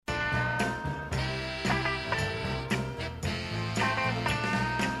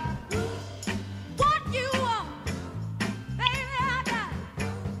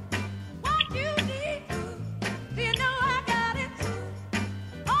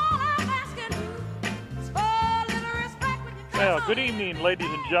Well, good evening,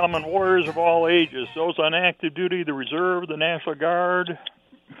 ladies and gentlemen, warriors of all ages, those on active duty, the Reserve, the National Guard,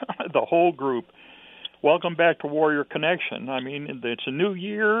 the whole group. Welcome back to Warrior Connection. I mean, it's a new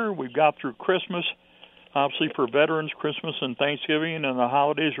year. We've got through Christmas. Obviously, for veterans, Christmas and Thanksgiving and the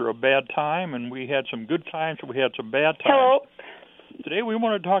holidays are a bad time, and we had some good times and we had some bad times. Hello. Today we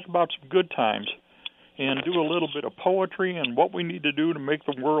want to talk about some good times and do a little bit of poetry and what we need to do to make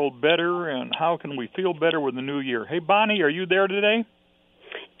the world better and how can we feel better with the new year. Hey, Bonnie, are you there today?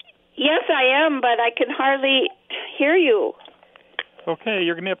 Yes, I am, but I can hardly hear you. Okay,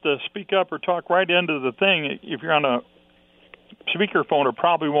 you're going to have to speak up or talk right into the thing. If you're on a speakerphone, it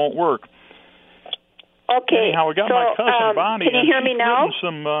probably won't work. Okay. Anyhow, we got my cousin Bonnie. Can you hear me now?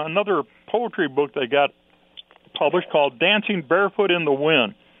 Some another poetry book they got published called Dancing Barefoot in the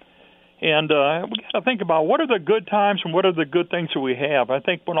Wind. And we got to think about what are the good times and what are the good things that we have. I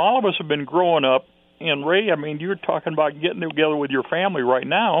think when all of us have been growing up, and Ray, I mean, you're talking about getting together with your family right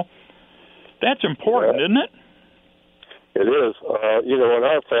now. That's important, isn't it? It is. In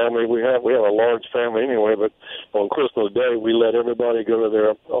our family, we have a large family anyway, but on Christmas Day, we let everybody go to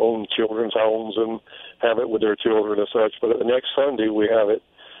their own children's homes and have it with their children and such. But the next Sunday, we have it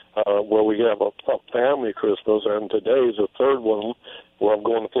where we have a family Christmas, and today's the third one where I'm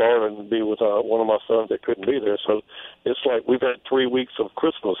going to Florida and be with one of my sons that couldn't be there. So it's like we've had 3 weeks of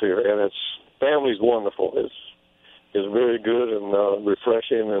Christmas here, and family's wonderful. It's very good and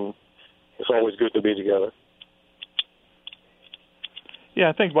refreshing, and it's always good to be together.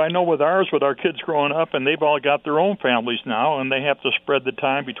 Yeah, I know with ours, with our kids growing up, and they've all got their own families now, and they have to spread the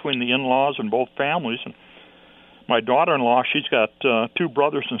time between the in-laws and both families. And my daughter-in-law, she's got 2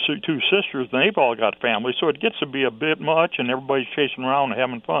 brothers and 2 sisters, and they've all got families, so it gets to be a bit much, and everybody's chasing around and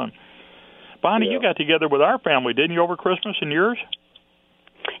having fun. Bonnie, You got together with our family, didn't you, over Christmas and yours?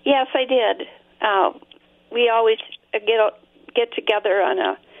 Yes, I did. We always get together on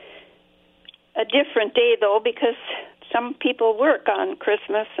a different day, though, because some people work on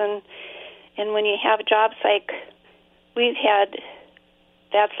Christmas, and when you have jobs like we've had,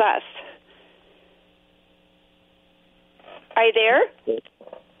 that's us. Are you there?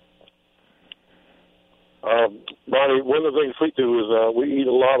 Bonnie, one of the things we do is we eat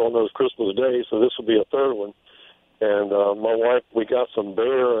a lot on those Christmas days, so this will be a third one. And my wife, we got some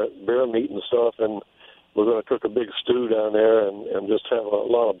bear meat and stuff, and we're going to cook a big stew down there and just have a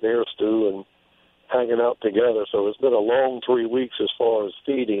lot of bear stew and hanging out together. So it's been a long 3 weeks as far as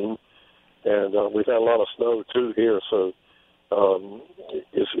feeding, and we've had a lot of snow, too, here. So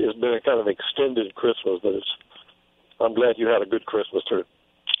it's been a kind of extended Christmas, but I'm glad you had a good Christmas, too.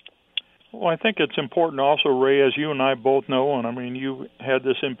 Well, I think it's important also, Ray, as you and I both know, and I mean, you had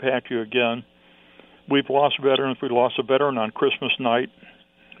this impact you again. We've lost veterans. We lost a veteran on Christmas night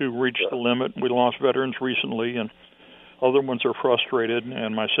who reached the limit. We lost veterans recently, and other ones are frustrated,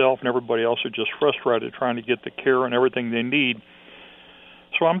 and myself and everybody else are just frustrated trying to get the care and everything they need.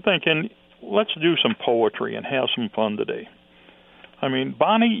 So I'm thinking, let's do some poetry and have some fun today. I mean,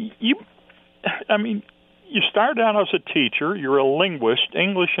 Bonnie, you started out as a teacher. You're a linguist,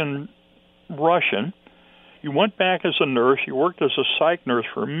 English and Russian. You went back as a nurse. You worked as a psych nurse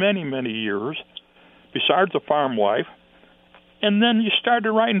for many, many years, besides a farm wife. And then you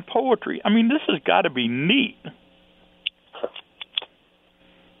started writing poetry. I mean, this has got to be neat.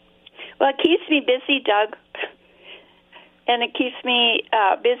 Well, it keeps me busy, Doug, and it keeps me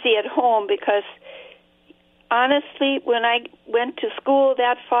busy at home because, honestly, when I went to school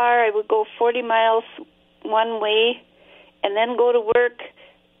that far, I would go 40 miles one way and then go to work.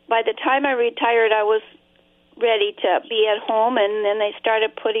 By the time I retired, I was ready to be at home, and then I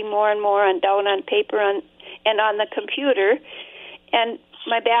started putting more and more down on paper and on the computer. And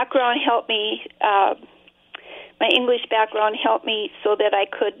my background helped me, my English background helped me so that I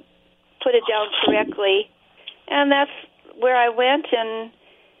could put it down correctly. And that's where I went, and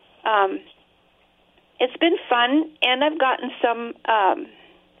it's been fun, and I've gotten some,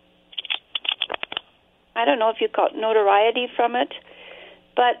 I don't know if you call it notoriety from it,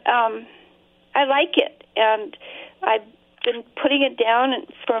 but I like it, and I've been putting it down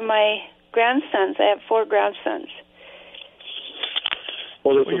for my grandsons. I have 4 grandsons.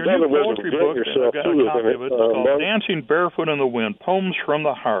 Well, your new poetry book, I've got a copy of it. It's called Dancing Barefoot in the Wind, Poems from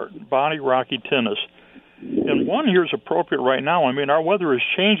the Heart, Bonnie Rocky Tennis. And one here is appropriate right now. I mean, our weather is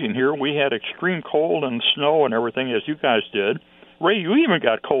changing here. We had extreme cold and snow and everything, as you guys did. Ray, you even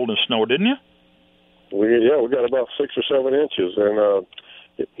got cold and snow, didn't you? We got about 6 or 7 inches. And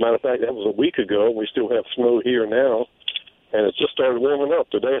matter of fact, that was a week ago. We still have snow here now. And it's just started warming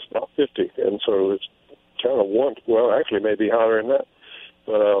up. Today it's about 50. And so it's kind of warm. Well, actually, maybe higher than that.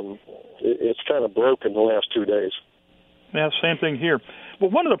 But it's kind of broken the last 2 days. Yeah, same thing here. Well,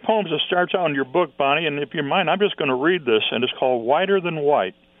 one of the poems that starts out in your book, Bonnie, and if you mind, I'm just going to read this, and it's called Whiter Than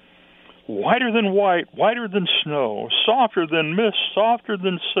White. Whiter than white, whiter than snow, softer than mist, softer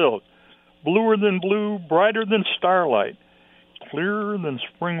than silk, bluer than blue, brighter than starlight, clearer than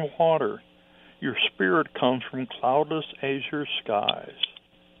spring water. Your spirit comes from cloudless azure skies.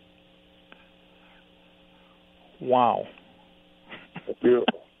 Wow.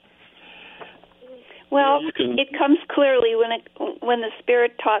 Beautiful. Well, it comes clearly when the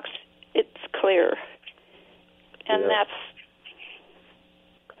spirit talks. It's clear, and that's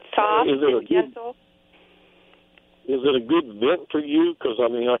soft and gentle. Is it a good vent for you? Because I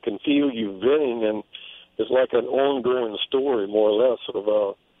mean, I can feel you venting, and it's like an ongoing story, more or less.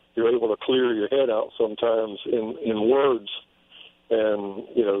 You're able to clear your head out sometimes in words, and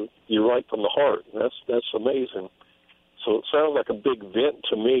you write from the heart. And that's amazing. So it sounds like a big vent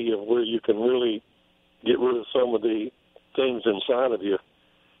to me of where you can really get rid of some of the things inside of you.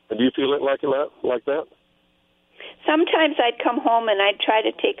 And do you feel it like that? Sometimes I'd come home and I'd try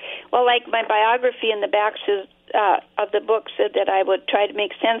to like my biography in the back of the book said that I would try to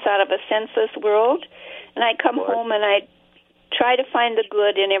make sense out of a senseless world. And I'd come home and I'd try to find the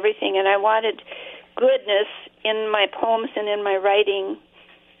good in everything. And I wanted goodness in my poems and in my writing.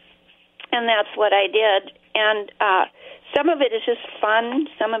 And that's what I did. And some of it is just fun.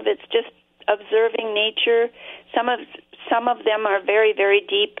 Some of it's just observing nature. Some of them are very, very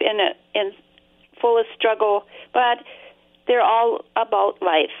deep and full of struggle, but they're all about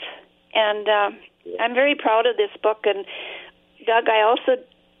life. And I'm very proud of this book. And Doug,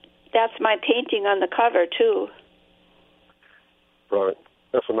 that's my painting on the cover too. Right,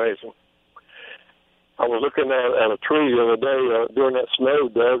 that's amazing. I was looking at a tree the other day during that snow,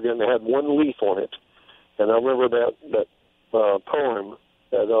 Doug, and it had one leaf on it. And I remember that poem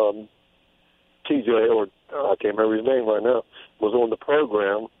that TJ, or I can't remember his name right now, was on the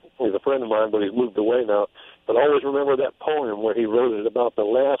program. He's a friend of mine, but he's moved away now. But I always remember that poem where he wrote it about the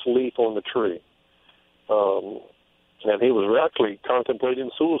last leaf on the tree. And he was actually contemplating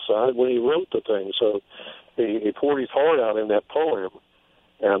suicide when he wrote the thing. So he poured his heart out in that poem.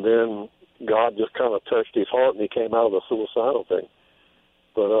 And then God just kind of touched his heart and he came out of the suicidal thing.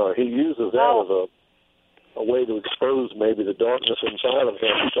 But he uses that as a way to expose maybe the darkness inside of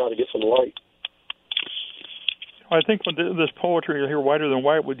him and try to get some light. I think with this poetry here, Whiter Than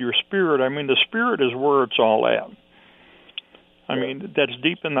White, with your spirit, I mean, the spirit is where it's all at. I mean, that's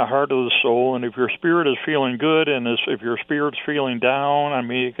deep in the heart of the soul, and if your spirit is feeling good and if your spirit's feeling down, I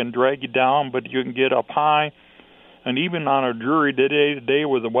mean, it can drag you down, but you can get up high. And even on a dreary day today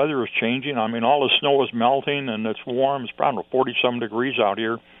where the weather is changing, I mean, all the snow is melting and it's warm. It's probably 40-some degrees out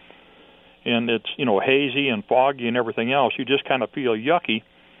here. And it's, hazy and foggy and everything else. You just kind of feel yucky.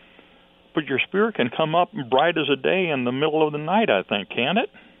 But your spirit can come up bright as a day in the middle of the night, I think, can it?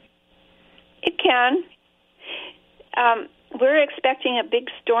 It can. We're expecting a big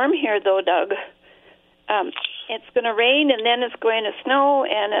storm here, though, Doug. It's going to rain, and then it's going to snow,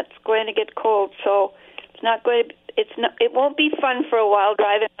 and it's going to get cold. So it's not going to. It won't be fun for a while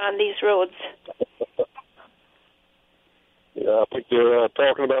driving on these roads. Yeah, I think they're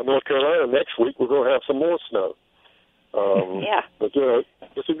talking about North Carolina next week. We're going to have some more snow. Yeah. But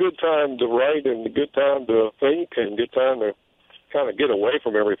it's a good time to write and a good time to think and a good time to kind of get away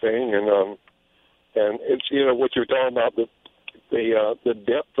from everything. And it's what you're talking about, the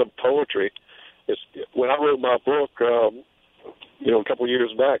depth of poetry. It's when I wrote my book, a couple of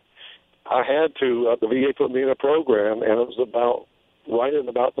years back, I had to. The VA put me in a program, and it was about writing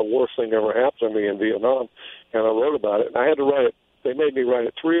about the worst thing ever happened to me in Vietnam, and I wrote about it. And I had to write it. They made me write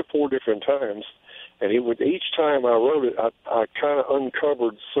it 3 or 4 different times. And each time I wrote it, I kind of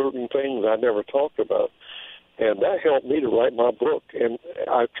uncovered certain things I never talked about. And that helped me to write my book. And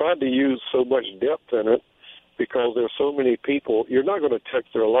I tried to use so much depth in it because there's so many people. You're not going to touch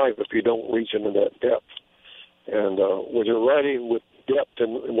their life if you don't reach into that depth. And when you're writing with depth,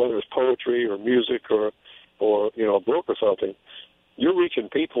 and whether it's poetry or music or a book or something, you're reaching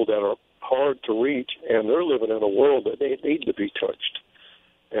people that are hard to reach, and they're living in a world that they need to be touched.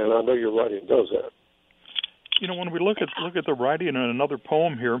 And I know your writing does that. When we look at the writing in another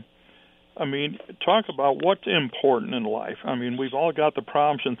poem here, I mean, talk about what's important in life. I mean, we've all got the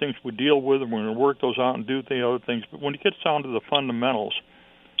problems and things we deal with, and we're going to work those out and do the other things. But when it gets down to the fundamentals,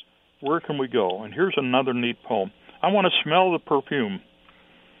 where can we go? And here's another neat poem. I want to smell the perfume.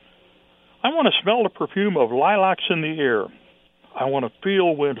 I want to smell the perfume of lilacs in the air. I want to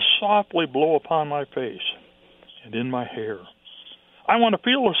feel wind softly blow upon my face and in my hair. I want to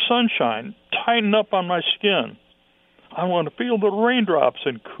feel the sunshine tighten up on my skin. I want to feel the raindrops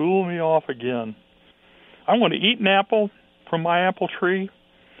and cool me off again. I want to eat an apple from my apple tree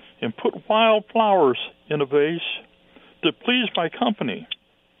and put wild flowers in a vase to please my company.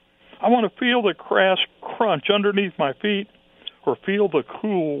 I want to feel the grass crunch underneath my feet or feel the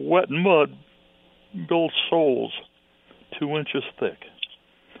cool, wet mud build soles 2 inches thick.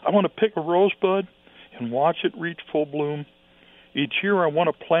 I want to pick a rosebud and watch it reach full bloom. Each year I want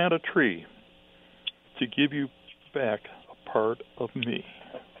to plant a tree to give you back a part of me.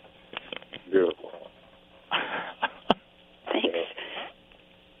 Beautiful. Thanks.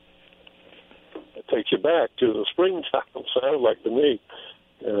 It takes you back to the springtime, sounds like to me.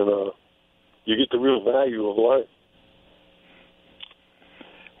 And you get the real value of life.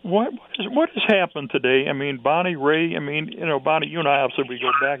 What has happened today? I mean, Bonnie, Ray, Bonnie, you and I, obviously, we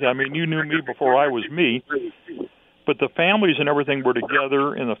go back. I mean, you knew me before I was me. But the families and everything were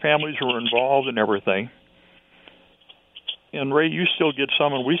together, and the families were involved in everything. And, Ray, you still get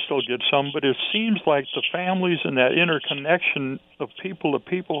some, and we still get some, but it seems like the families and that interconnection of people to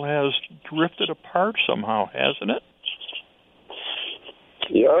people has drifted apart somehow, hasn't it?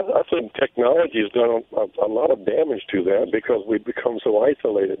 Yeah, I think technology has done a lot of damage to that because we've become so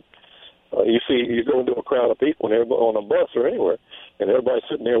isolated. You go into a crowd of people and everybody on a bus or anywhere, and everybody's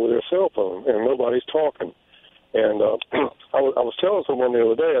sitting there with their cell phone, and nobody's talking. And I was telling someone the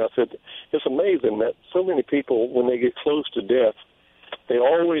other day, I said, it's amazing that so many people, when they get close to death, they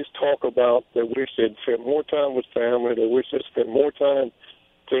always talk about they wish they'd spent more time with family, they wish they'd spent more time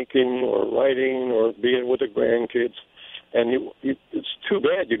thinking or writing or being with their grandkids. And it's too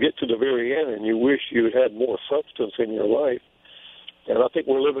bad you get to the very end and you wish you had more substance in your life. And I think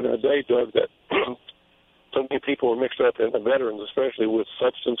we're living in a day, Doug, that so many people are mixed up, and the veterans especially, with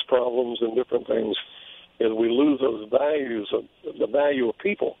substance problems and different things, and we lose those values of the value of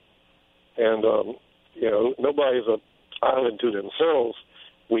people. And, nobody's an island to themselves.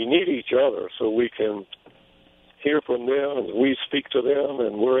 We need each other so we can hear from them, and we speak to them,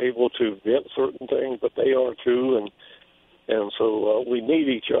 and we're able to vent certain things, but they are too. And so we need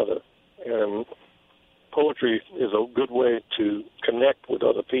each other. And poetry is a good way to connect with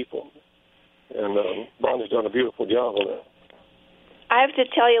other people. And Bonnie's done a beautiful job on that. I have to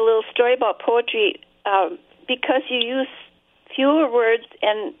tell you a little story about poetry. Because you use fewer words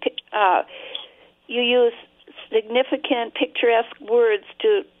and you use significant, picturesque words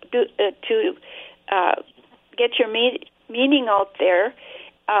to get your meaning out there.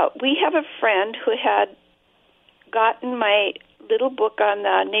 We have a friend who had gotten my little book on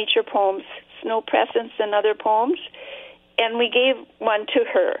nature poems, Snow Presence and Other Poems, and we gave one to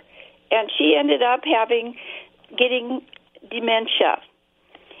her. And she ended up getting dementia.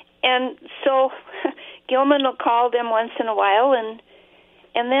 And so Gilman will call them once in a while, and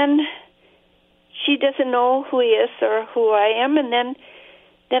then she doesn't know who he is or who I am, and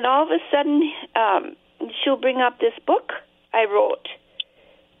then all of a sudden she'll bring up this book I wrote.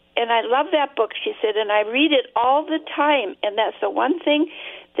 And I love that book, she said, and I read it all the time, and that's the one thing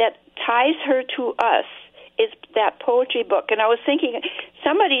that ties her to us is that poetry book. And I was thinking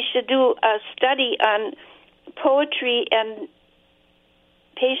somebody should do a study on poetry and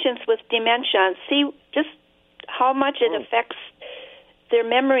patients with dementia and see just how much it affects their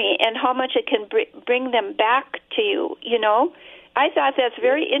memory and how much it can bring them back to you, I thought that's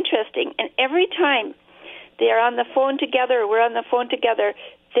very interesting. And every time they're on the phone together, we're on the phone together,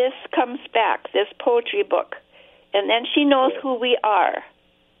 this comes back, this poetry book. And then she knows who we are.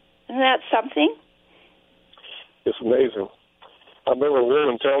 Isn't that something? It's amazing. I remember a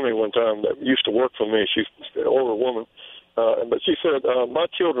woman telling me one time that used to work for me. She's an older woman. But she said, my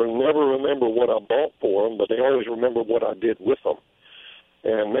children never remember what I bought for them, but they always remember what I did with them.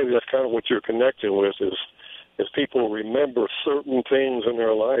 And maybe that's kind of what you're connecting with is people remember certain things in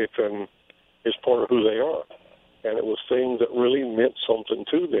their life and it's part of who they are. And it was things that really meant something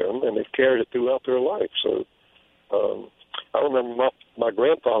to them, and they've carried it throughout their life. So I remember my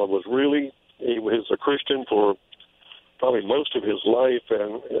grandfather he was a Christian for probably most of his life,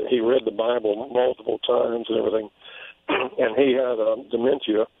 and he read the Bible multiple times and everything. And he had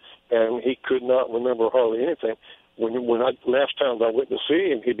dementia, and he could not remember hardly anything. Last time I went to see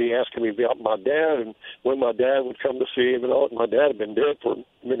him, he'd be asking me about my dad and when my dad would come to see him. And all. My dad had been dead for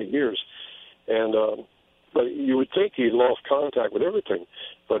many years, and but you would think he'd lost contact with everything.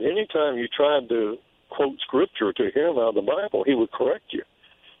 But anytime you tried to quote scripture to him out of the Bible, he would correct you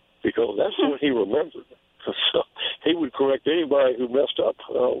because that's what he remembered. So he would correct anybody who messed up,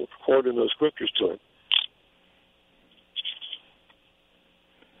 quoting those scriptures to him.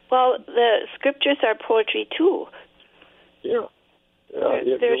 Well, the scriptures are poetry, too. Yeah.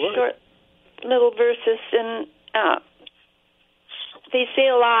 They're short little verses, and they say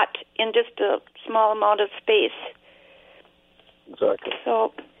a lot in just a small amount of space. Exactly.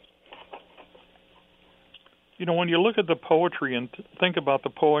 So, you know, when you look at the poetry and think about the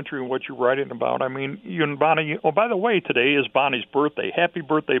poetry and what you're writing about, I mean, you and Bonnie, oh, by the way, today is Bonnie's birthday. Happy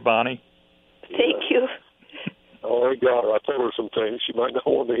birthday, Bonnie. thank you. I already got her. I told her some things she might not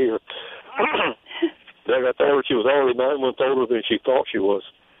want to hear. I told her she was already 9 months older than she thought she was.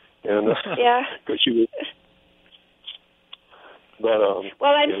 And Yeah. because she was. But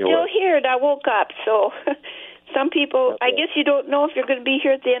well, I'm anyway. still here, and I woke up. So, some people, I guess you don't know if you're going to be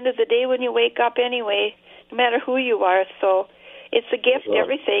here at the end of the day when you wake up anyway, no matter who you are. So, it's a gift, Right.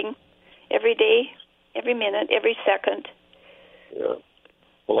 everything, every day, every minute, every second. Yeah.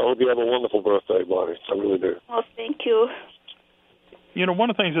 Well, I hope you have a wonderful birthday, Bonnie. I really do. Well, thank you. You know, one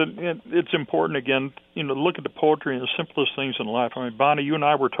of the things that it's important, again, you know, look at the poetry and the simplest things in life. I mean, Bonnie, you and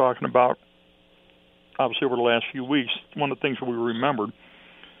I were talking about, obviously, over the last few weeks, one of the things we remembered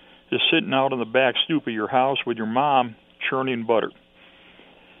is sitting out on the back stoop of your house with your mom churning butter.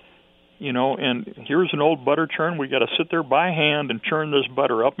 You know, and here's an old butter churn. We got to sit there by hand and churn this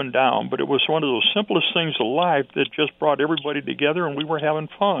butter up and down. But it was one of those simplest things of life that just brought everybody together, and we were having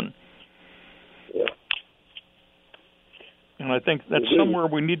fun. Yeah. And I think that's somewhere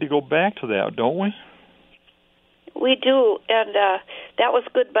we need to go back to that, don't we? We do, and that was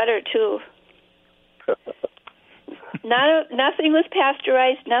good butter, too. Nothing was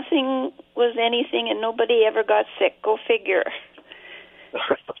pasteurized, nothing was anything, and nobody ever got sick. Go figure.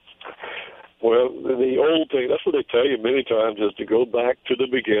 Well, the old thing, that's what they tell you many times, is to go back to the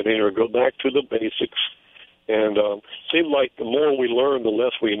beginning or go back to the basics. And it seems like the more we learn, the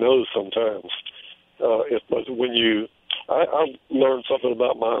less we know sometimes. I learned something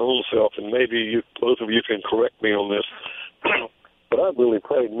about my own self, and maybe both of you can correct me on this, but I've really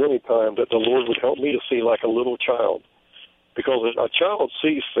prayed many times that the Lord would help me to see like a little child, because a child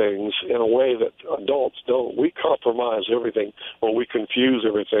sees things in a way that adults don't. We compromise everything, or we confuse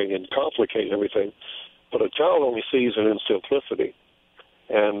everything and complicate everything, but a child only sees it in simplicity,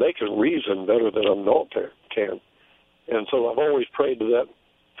 and they can reason better than an adult can. And so I've always prayed to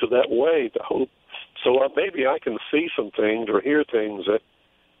that way, to hope. So maybe I can see some things or hear things that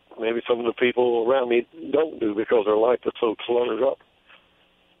maybe some of the people around me don't do because their life is so cluttered up.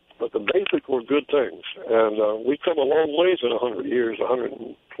 But the basics were good things. And we've come a long ways in 100 years,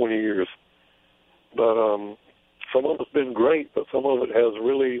 120 years. But some of it's been great, but some of it has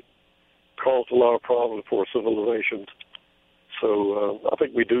really caused a lot of problems for civilizations. So I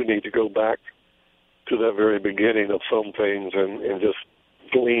think we do need to go back to that very beginning of some things and just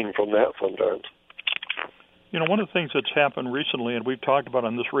glean from that sometimes. You know, one of the things that's happened recently, and we've talked about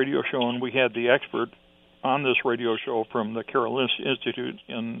on this radio show, and we had the expert on this radio show from the Karolinska Institute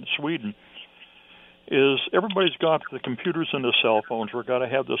in Sweden, is everybody's got the computers and the cell phones. We've got to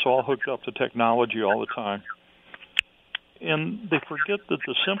have this all hooked up to technology all the time. And they forget that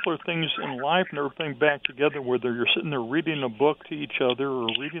the simpler things in life and everything back together, whether you're sitting there reading a book to each other or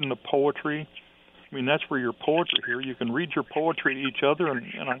reading the poetry. I mean, that's where your poetry here. You can read your poetry to each other,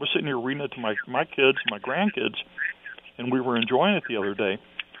 and I was sitting here reading it to my kids, my grandkids, and we were enjoying it the other day.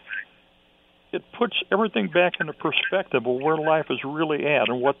 It puts everything back into perspective of where life is really at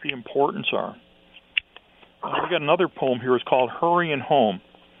and what the importance are. We got another poem here. It's called Hurrying Home.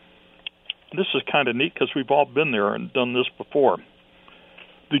 This is kind of neat because we've all been there and done this before.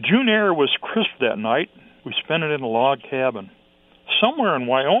 The June air was crisp that night. We spent it in a log cabin. Somewhere in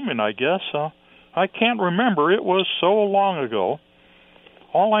Wyoming, I guess. I can't remember. It was so long ago.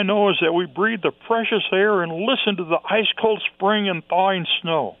 All I know is that we breathed the precious air and listened to the ice-cold spring and thawing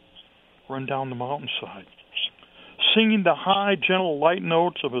snow run down the mountainside, singing the high, gentle, light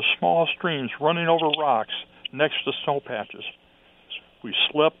notes of the small streams running over rocks next to snow patches. We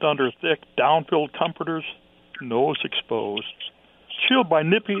slept under thick, down-filled comforters, nose exposed, chilled by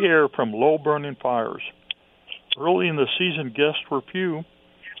nippy air from low-burning fires. Early in the season, guests were few.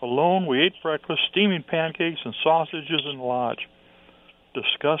 Alone, we ate breakfast, steaming pancakes and sausages in the lodge,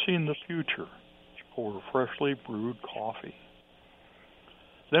 discussing the future over freshly brewed coffee.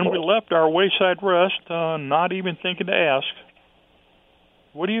 Then we left our wayside rest, not even thinking to ask,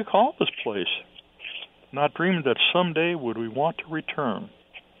 what do you call this place? Not dreaming that someday would we want to return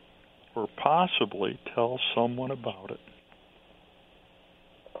or possibly tell someone about it.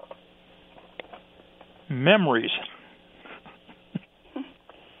 Memories.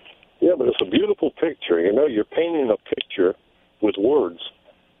 Yeah, but it's a beautiful picture. You know, you're painting a picture with words.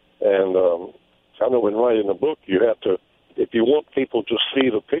 And I know when writing a book, you have to, if you want people to see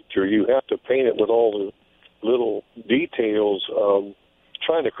the picture, you have to paint it with all the little details of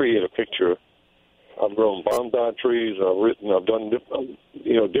trying to create a picture. I've grown bonsai trees. I've done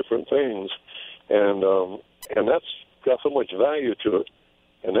different things, and that's got so much value to it.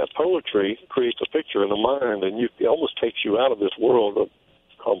 And that poetry creates a picture in the mind, and it almost takes you out of this world of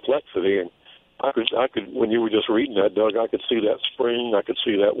complexity. And I could, when you were just reading that, Doug, I could see that spring, I could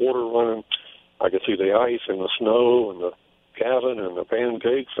see that water running, I could see the ice and the snow and the cabin and the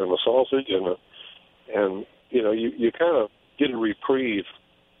pancakes and the sausage and you know, you kind of get a reprieve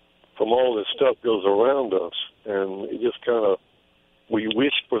from all this stuff goes around us, and it just kind of, we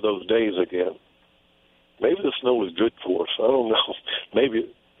wish for those days again. Maybe the snow is good for us. I don't know.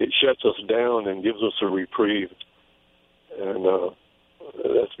 Maybe it shuts us down and gives us a reprieve. And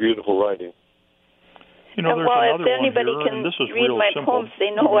that's beautiful writing. You know, well, if anybody can read my poems,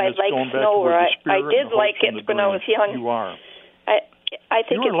 they know I like snow, or I did like it when I was young. You are. I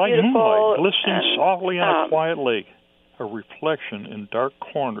think you are it's like beautiful. Moonlight, glistening softly on a quiet lake, a reflection in dark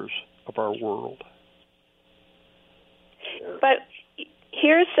corners of our world. But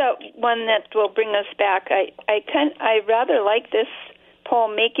here's one that will bring us back. I rather like this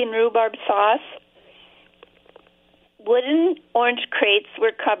poem, Making Rhubarb Sauce. Wooden orange crates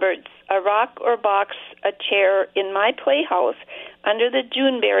were cupboards, a rock or box, a chair in my playhouse under the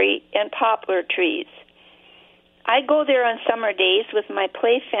juneberry and poplar trees. I go there on summer days with my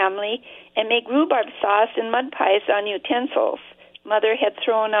play family and make rhubarb sauce and mud pies on utensils Mother had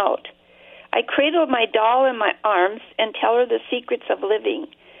thrown out. I cradle my doll in my arms and tell her the secrets of living.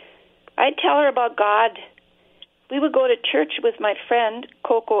 I tell her about God. We would go to church with my friend,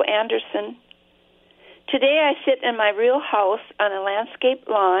 Coco Anderson. Today I sit in my real house on a landscape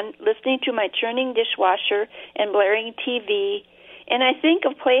lawn, listening to my churning dishwasher and blaring TV, and I think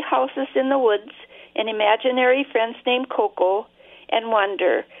of playhouses in the woods and imaginary friends named Coco, and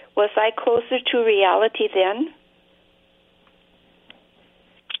wonder, was I closer to reality then?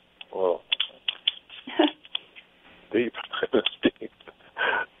 Well, deep. Deep.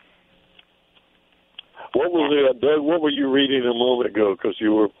 What was it, Doug? What were you reading a moment ago? Because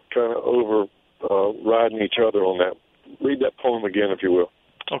you were kind of over riding each other on that. Read that poem again, if you will.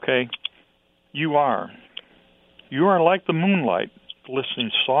 Okay. You are. You are like the moonlight, glistening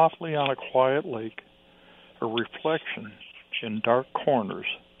softly on a quiet lake, a reflection in dark corners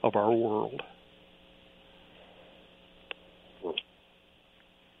of our world.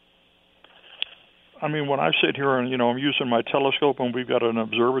 I mean, when I sit here and, I'm using my telescope and we've got an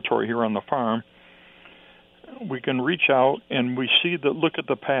observatory here on the farm, we can reach out and we look at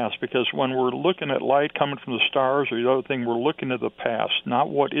the past, because when we're looking at light coming from the stars or the other thing, we're looking at the past, not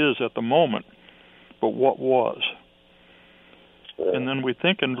what is at the moment, but what was. And then we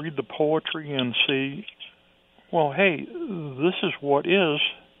think and read the poetry and see, well, hey, this is what is,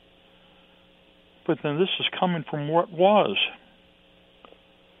 but then this is coming from what was.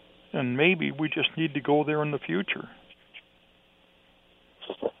 And maybe we just need to go there in the future.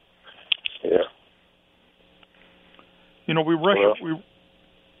 Yeah. We rush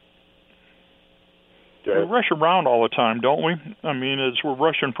around all the time, don't we? I mean, as we're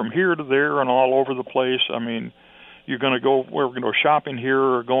rushing from here to there and all over the place. I mean, we're going to go shopping here,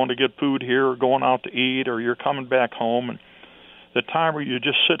 or going to get food here, or going out to eat, or you're coming back home, and the time where you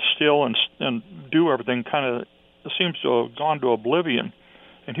just sit still and do everything kind of seems to have gone to oblivion.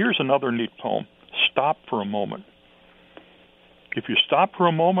 And here's another neat poem, Stop for a Moment. If you stop for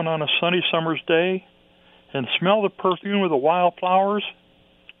a moment on a sunny summer's day and smell the perfume of the wildflowers,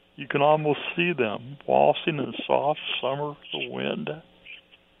 you can almost see them waltzing in soft summer wind.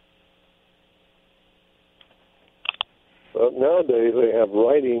 Nowadays they have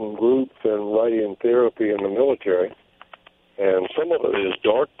writing groups and writing therapy in the military, and some of it is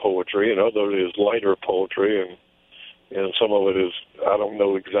dark poetry and other of it is lighter poetry, and some of it is, I don't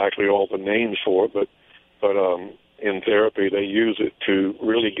know exactly all the names for it, but in therapy they use it to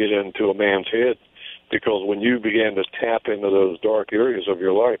really get into a man's head, because when you begin to tap into those dark areas of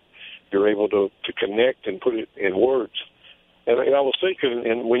your life, you're able to connect and put it in words. And I was thinking,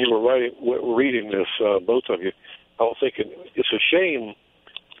 and when you were reading this, both of you, I was thinking it's a shame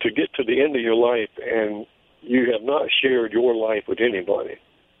to get to the end of your life and you have not shared your life with anybody,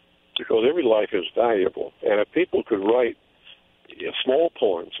 because every life is valuable. And if people could write small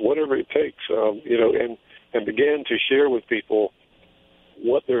poems, whatever it takes, and begin to share with people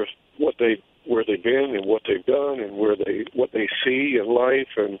where they've been and what they've done and what they see in life.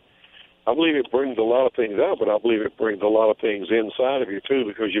 And I believe it brings a lot of things out, but I believe it brings a lot of things inside of you too,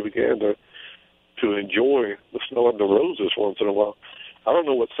 because you begin to enjoy the smell of the roses once in a while. I don't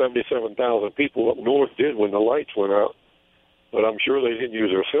know what 77,000 people up north did when the lights went out, but I'm sure they didn't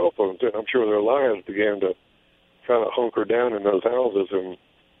use their cell phones, and I'm sure their lives began to kind of hunker down in those houses and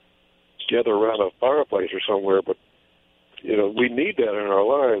gather around a fireplace or somewhere. But, we need that in our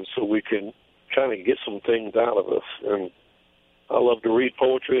lives so we can kind of get some things out of us. And I love to read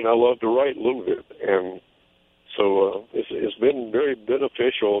poetry, and I love to write a little bit. And so it's been very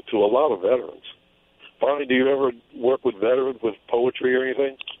beneficial to a lot of veterans. Bonnie, do you ever work with veterans with poetry or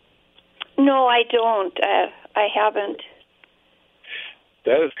anything? No, I don't. I haven't.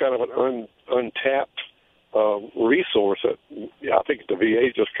 That is kind of an untapped resource that I think the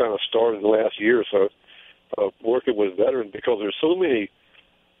VA just kind of started in the last year or so, working with veterans, because there's so many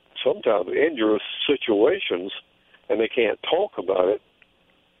sometimes dangerous situations and they can't talk about it,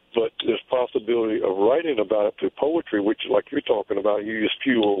 but there's possibility of writing about it through poetry, which, like you're talking about, you use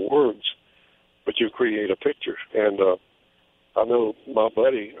fewer words, but you create a picture. And I know my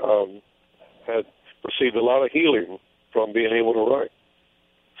buddy had received a lot of healing from being able to write.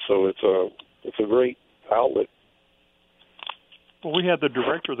 So it's a great outlet. Well, we had the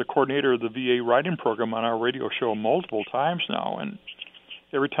director, the coordinator of the VA writing program on our radio show multiple times now, and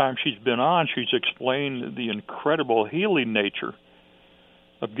every time she's been on, she's explained the incredible healing nature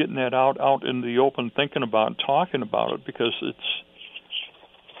of getting that out in the open, thinking about it, talking about it, because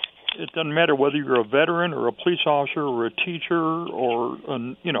it doesn't matter whether you're a veteran or a police officer or a teacher or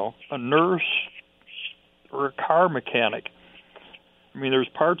a nurse or a car mechanic. I mean, there's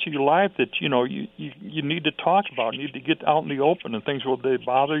parts of your life that you need to talk about, need to get out in the open, and things, will they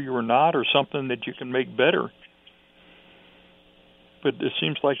bother you or not, or something that you can make better. But it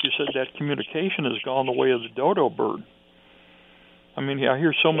seems like you said that communication has gone the way of the dodo bird. I mean, I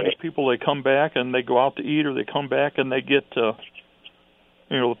hear so many people, they come back and they go out to eat, or they come back and they get the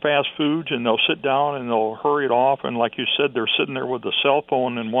fast foods, and they'll sit down and they'll hurry it off, and like you said, they're sitting there with a cell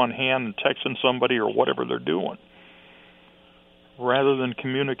phone in one hand and texting somebody or whatever they're doing, rather than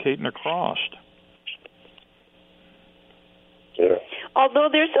communicating across. Yeah. Although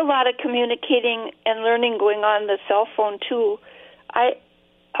there's a lot of communicating and learning going on the cell phone too, I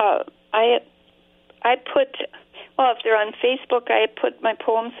put, well, if they're on Facebook, I put my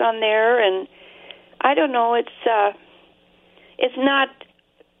poems on there, and I don't know, it's not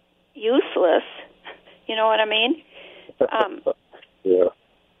useless. You know what I mean? Yeah.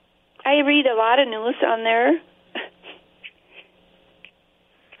 I read a lot of news on there.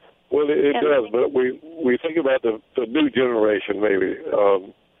 Well, it does, but we think about the new generation maybe,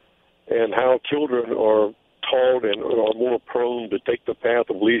 and how children are taught and are more prone to take the path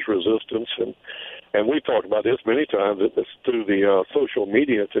of least resistance. And we've talked about this many times. It's through the social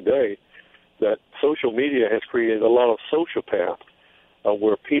media today, that social media has created a lot of sociopath,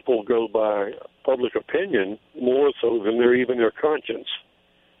 where people go by public opinion more so than their conscience.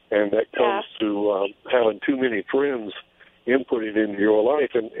 And that comes to having too many friends inputted into your life,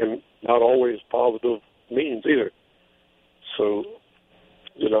 and not always positive means either. So,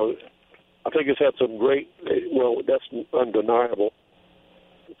 I think it's had some great, that's undeniable.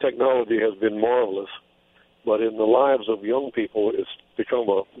 Technology has been marvelous, but in the lives of young people, it's become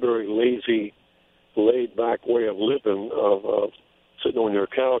a very lazy, laid-back way of living, of sitting on your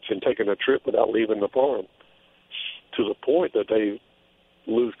couch and taking a trip without leaving the farm, to the point that they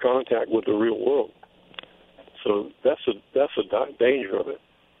lose contact with the real world. So that's a danger of it.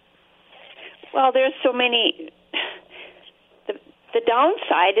 Well, there's so many. The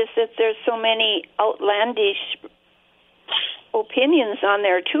downside is that there's so many outlandish opinions on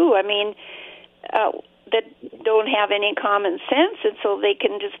there too. I mean, that don't have any common sense, and so they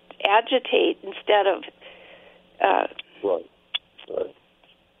can just agitate instead of right.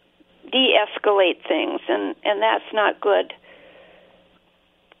 de-escalate things, and that's not good.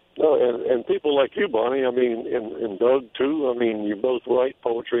 No, and people like you, Bonnie, I mean, and Doug too. I mean, you both write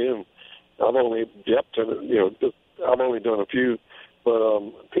poetry, and I've only I've only done a few, but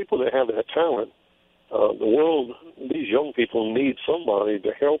people that have that talent, the world, these young people need somebody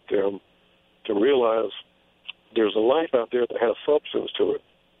to help them to realize there's a life out there that has substance to it.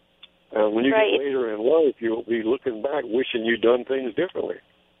 And when you get later in life, you'll be looking back, wishing you'd done things differently.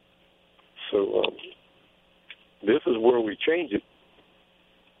 So this is where we change it.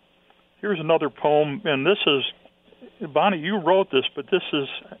 Here's another poem, and this is, Bonnie, you wrote this, but this is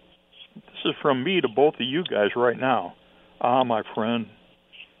from me to both of you guys right now. Ah, my friend,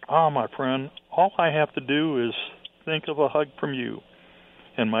 all I have to do is think of a hug from you,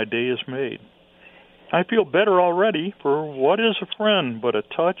 and my day is made. I feel better already, for what is a friend but a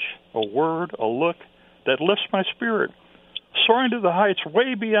touch, a word, a look that lifts my spirit, soaring to the heights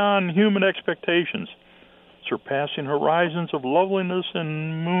way beyond human expectations, surpassing horizons of loveliness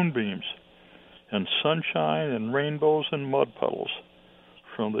and moonbeams, and sunshine and rainbows and mud puddles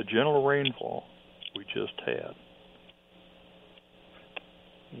from the gentle rainfall we just had.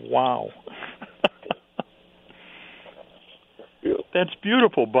 Wow. That's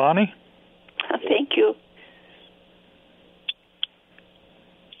beautiful, Bonnie. Thank you.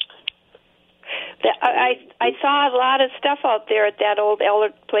 I saw a lot of stuff out there at that old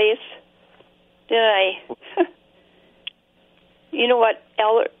Ellert place. Did I? You know what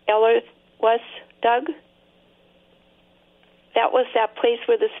Ellert was, Doug? That was that place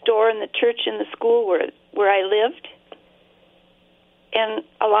where the store and the church and the school where I lived. And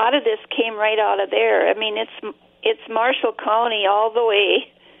a lot of this came right out of there. I mean, it's Marshall County all the way.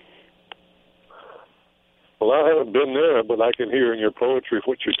 Well, I haven't been there, but I can hear in your poetry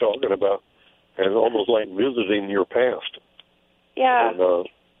what you're talking about, and almost like visiting your past. Yeah. And,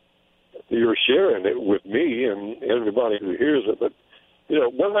 you're sharing it with me and everybody who hears it. But you know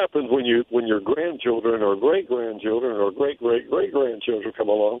what happens when your grandchildren or great grandchildren or great grandchildren come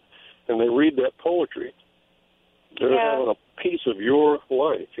along and they read that poetry? They're having a piece of your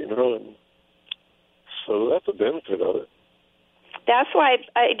life, you know, and so that's a benefit of it. That's why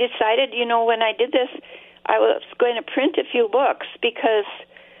I decided, you know, when I did this, I was going to print a few books because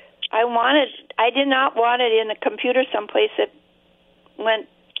I did not want it in a computer someplace that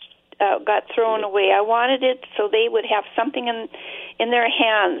got thrown away. I wanted it so they would have something in their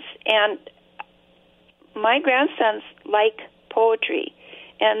hands. And my grandsons like poetry,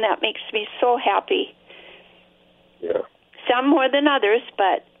 and that makes me so happy. Yeah. Some more than others,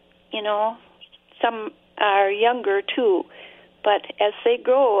 but, you know, some are younger too. But as they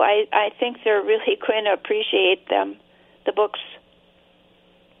grow, I think they're really going to appreciate them, the books.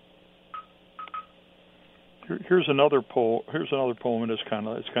 Here's another poem. And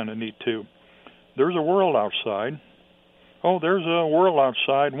it's kind of neat too. There's a world outside. Oh, there's a world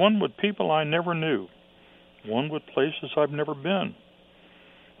outside. One with people I never knew. One with places I've never been.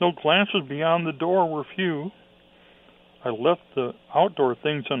 Though glances beyond the door were few, I left the outdoor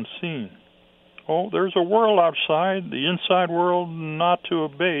things unseen. Oh, there's a world outside, the inside world not to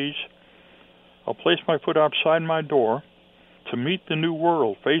abase. I'll place my foot outside my door to meet the new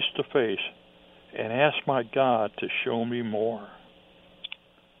world face to face and ask my God to show me more.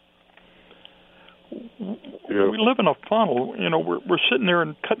 Yeah. We live in a funnel. You know, we're sitting there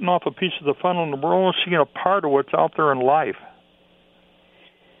and cutting off a piece of the funnel, and we're only seeing a part of what's out there in life.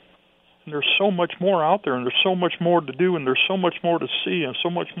 And there's so much more out there, and there's so much more to do, and there's so much more to see, and so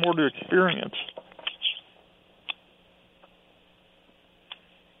much more to experience.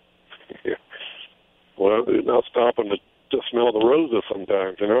 Yeah. Well, it's not stopping to smell the roses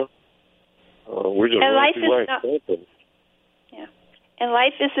sometimes, you know? We just life is not, open. Yeah. And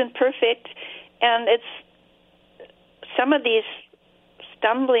life isn't perfect, and it's some of these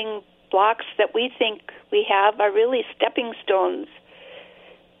stumbling blocks that we think we have are really stepping stones.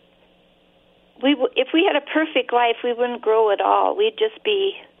 If we had a perfect life, we wouldn't grow at all. We'd just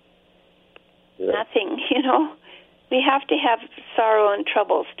be nothing, you know. We have to have sorrow and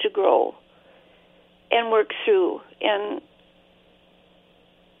troubles to grow and work through. And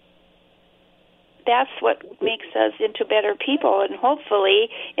that's what makes us into better people and hopefully,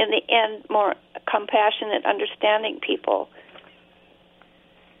 in the end, more compassionate, understanding people.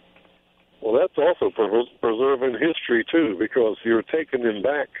 Well, that's also preserving history, too, because you're taking them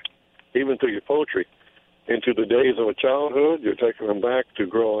back, even through your poetry, into the days of a childhood. You're taking them back to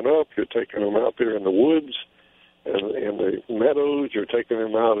growing up. You're taking them out there in the woods and in the meadows. You're taking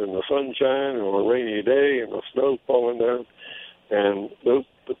them out in the sunshine on a rainy day and the snow falling down. And those,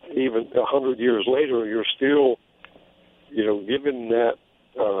 even 100 years later, you're still, you know, giving that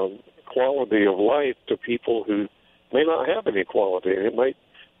quality of life to people who may not have any quality. And it might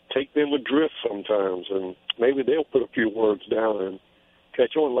take them adrift sometimes, and maybe they'll put a few words down and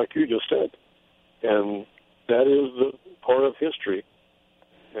catch on, like you just said. And that is the part of history.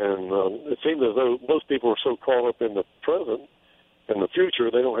 And it seems as though most people are so caught up in the present and the future,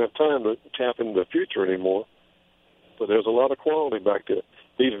 they don't have time to tap into the future anymore. But there's a lot of quality back there.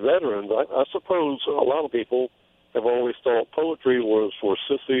 These veterans, I suppose a lot of people have always thought poetry was for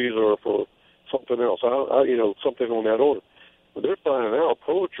sissies or for something else, you know, something on that order. But they're finding out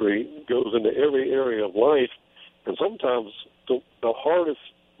poetry goes into every area of life, and sometimes the hardest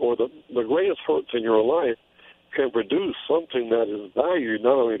or the greatest hurts in your life can produce something that is valued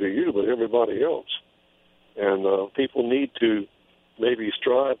not only to you but everybody else. And people need to maybe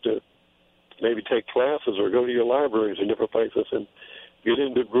strive to maybe take classes or go to your libraries in different places and get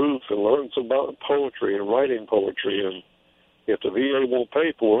into groups and learn some about poetry and writing poetry. And if the VA won't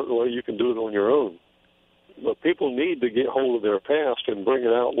pay for it, well, you can do it on your own. But people need to get hold of their past and bring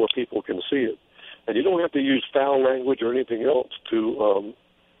it out where people can see it. And you don't have to use foul language or anything else to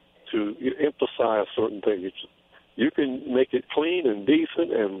emphasize certain things. You can make it clean and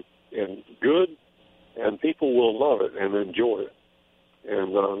decent and good, and people will love it and enjoy it.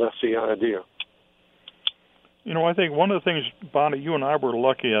 And that's the idea. You know, I think one of the things, Bonnie, you and I were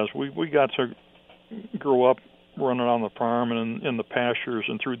lucky as we got to grow up running on the farm and in the pastures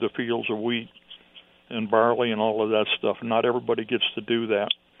and through the fields of wheat and barley and all of that stuff. Not everybody gets to do that.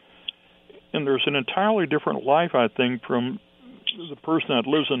 And there's an entirely different life, I think, from the person that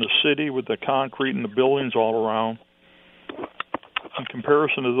lives in the city with the concrete and the buildings all around in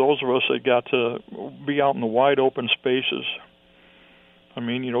comparison to those of us that got to be out in the wide open spaces. I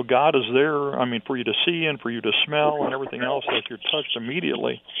mean, you know, God is there, I mean, for you to see and for you to smell and everything else that you're touched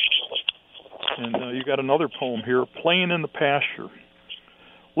immediately. And you got another poem here, Playing in the Pasture.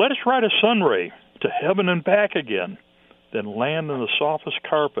 Let us ride a sun ray to heaven and back again, then land in the softest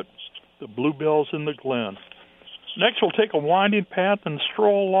carpet, the bluebells in the glen. Next we'll take a winding path and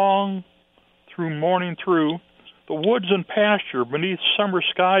stroll along through morning through the woods and pasture beneath summer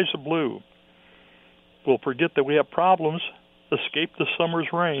skies of blue. We'll forget that we have problems, escape the summer's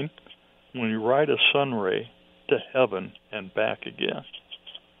rain, when you ride a sun ray to heaven and back again.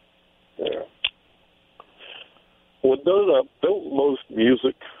 Yeah. Well, don't most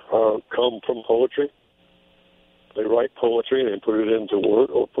music come from poetry? They write poetry and put it into word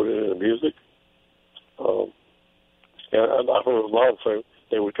or put it into music. And I've heard a lot of things.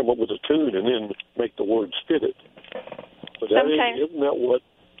 They would come up with a tune and then make the words fit it. But isn't that what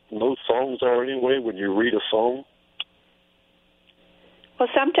most songs are anyway, when you read a song? Well,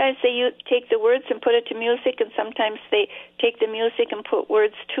 sometimes they take the words and put it to music, and sometimes they take the music and put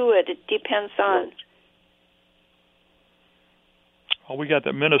words to it. It depends on. Well, we got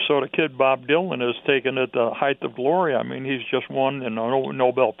that Minnesota kid, Bob Dylan, has taken it the height of glory. I mean, he's just won a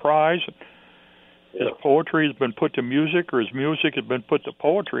Nobel Prize. His poetry has been put to music, or his music has been put to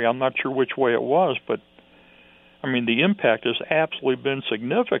poetry. I'm not sure which way it was, but, I mean, the impact has absolutely been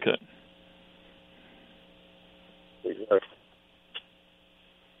significant. Exactly.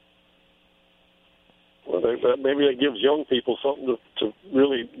 Well, maybe that gives young people something to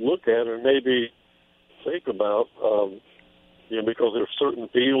really look at and maybe think about, because there are certain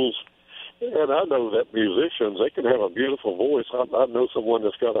fields, and I know that musicians, they can have a beautiful voice. I know someone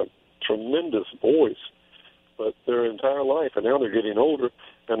that's got a tremendous voice, but their entire life, and now they're getting older,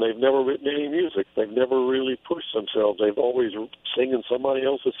 and they've never written any music. They've never really pushed themselves. They've always singing somebody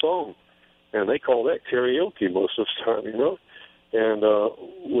else's song, and they call that karaoke most of the time, And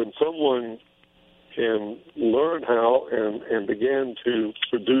when someone can learn how and begin to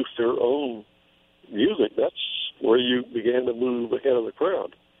produce their own music, that's where you begin to move ahead of the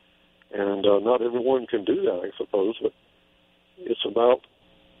crowd. And not everyone can do that, I suppose, but it's about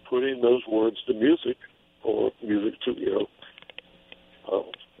putting those words to music, or music to,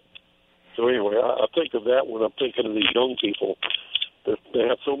 So anyway, I think of that when I'm thinking of these young people. That they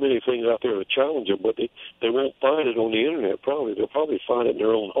have so many things out there to challenge them, but they won't find it on the internet, probably. They'll probably find it in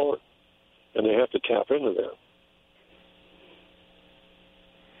their own heart, and they have to tap into that.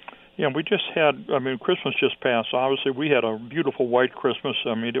 Yeah, we just had, Christmas just passed. Obviously, we had a beautiful white Christmas.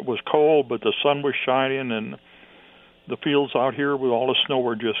 I mean, it was cold, but the sun was shining, and the fields out here with all the snow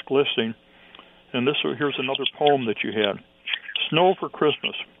were just glistening. And here's another poem that you had. Snow for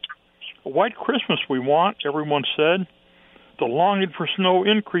Christmas. A white Christmas we want, everyone said. The longing for snow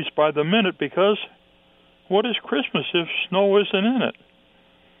increased by the minute because what is Christmas if snow isn't in it?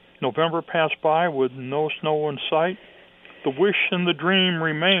 November passed by with no snow in sight. The wish and the dream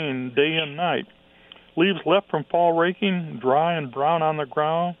remain day and night. Leaves left from fall raking, dry and brown on the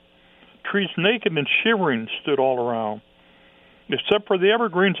ground. Trees naked and shivering stood all around. Except for the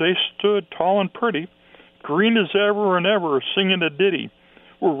evergreens, they stood tall and pretty, green as ever and ever, singing a ditty.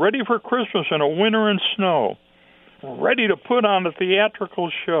 We're ready for Christmas and a winter and snow. We're ready to put on a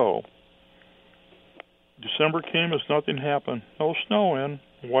theatrical show. December came as nothing happened. No snow in.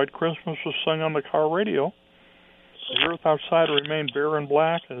 White Christmas was sung on the car radio. The earth outside remained bare and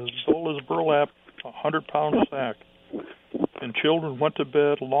black, as dull as burlap, 100-pound sack. And children went to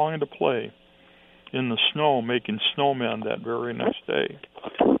bed longing to play in the snow, making snowmen that very next day.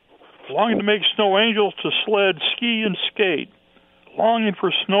 Longing to make snow angels to sled, ski, and skate. Longing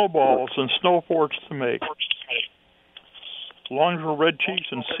for snowballs and snow forts to make. Longing for red cheeks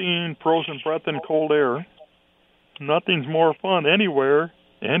and seeing frozen breath and cold air. Nothing's more fun anywhere,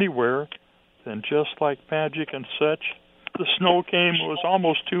 than just like magic and such. The snow came, it was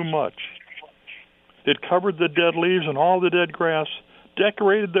almost too much. It covered the dead leaves and all the dead grass,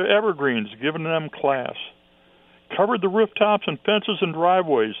 decorated the evergreens, giving them class. Covered the rooftops and fences and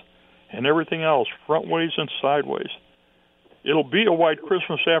driveways, and everything else, frontways and sideways. It'll be a white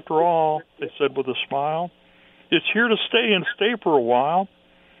Christmas after all, they said with a smile. It's here to stay and stay for a while.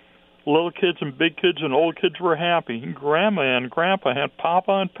 Little kids and big kids and old kids were happy. Grandma and Grandpa had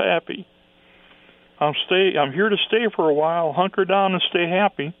Papa and Pappy. I'm here to stay for a while, hunker down and stay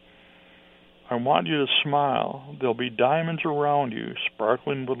happy. I want you to smile. There'll be diamonds around you,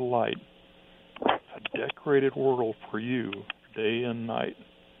 sparkling with light. A decorated world for you, day and night.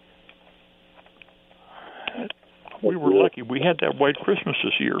 We were lucky. We had that white Christmas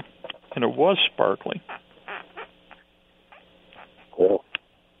this year, and it was sparkling. Well,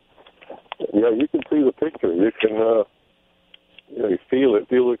 yeah, you can see the picture. You can, you feel it,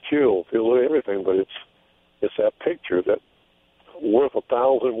 feel the chill, feel everything. But it's that picture that's worth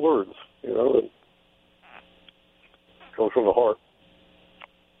 1,000 words. It comes from the heart.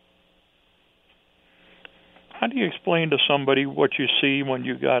 How do you explain to somebody what you see when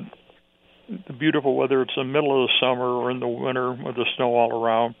you got the beautiful weather? It's the middle of the summer or in the winter with the snow all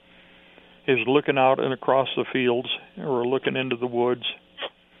around. Is looking out and across the fields or looking into the woods.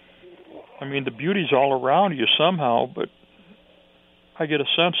 I mean, the beauty's all around you somehow, but I get a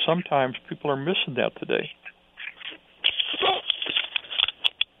sense sometimes people are missing that today.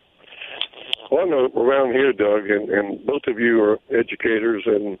 Well, I know around here, Doug, and both of you are educators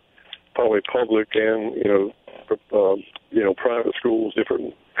and probably public and, private schools,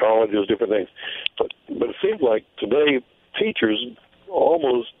 different colleges, different things. But it seems like today teachers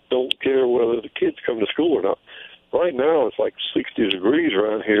almost don't care whether the kids come to school or not. Right now it's like 60 degrees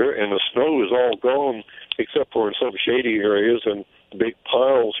around here, and the snow is all gone except for in some shady areas and big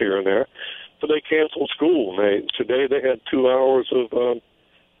piles here and there. But they canceled school. Today they had 2 hours of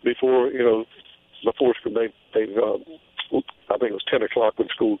before school. They I think it was 10 o'clock when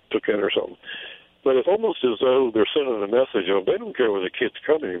school took in or something. But it's almost as though they're sending a message of they don't care where the kids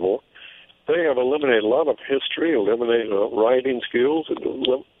come anymore. They have eliminated a lot of history, eliminated writing skills, and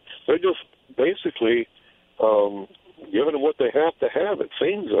they're just basically giving them what they have to have, it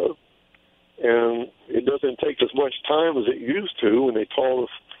seems of. And it doesn't take as much time as it used to when they taught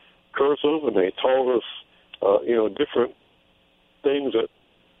us cursive and they taught us, different things that,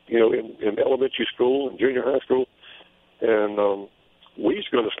 in elementary school and junior high school. And we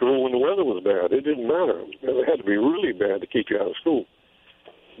used to go to school when the weather was bad. It didn't matter. It had to be really bad to keep you out of school.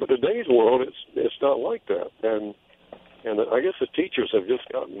 But today's world, it's not like that. And I guess the teachers have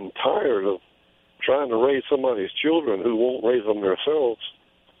just gotten tired of trying to raise somebody's children who won't raise them themselves.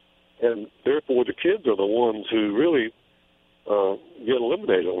 And therefore, the kids are the ones who really get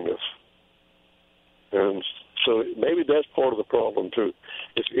eliminated on this. And so maybe that's part of the problem, too.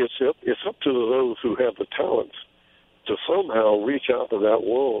 It's up to those who have the talents to somehow reach out to that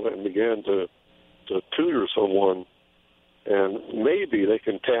world and begin to tutor someone, and maybe they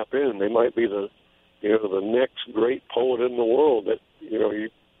can tap in. They might be the next great poet in the world. That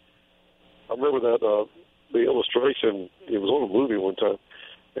I remember that the illustration. It was on a movie one time,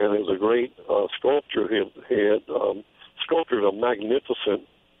 and it was a great sculptor. He had sculptured a magnificent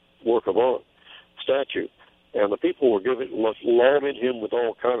work of art statue, and the people were lauding him with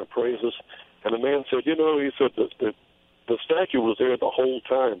all kind of praises. And the man said, he said that the statue was there the whole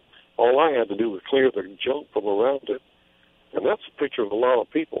time. All I had to do was clear the junk from around it. And that's a picture of a lot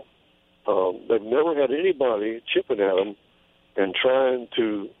of people. They've never had anybody chipping at them and trying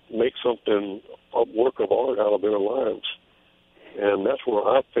to make something, a work of art out of their lives. And that's where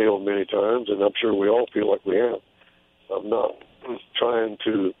I've failed many times, and I'm sure we all feel like we have. I'm not trying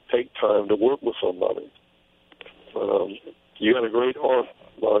to take time to work with somebody. But you got a great art,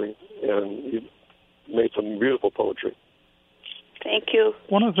 Bonnie, and you made some beautiful poetry. Thank you.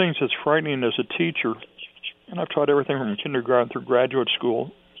 One of the things that's frightening as a teacher, and I've taught everything from kindergarten through graduate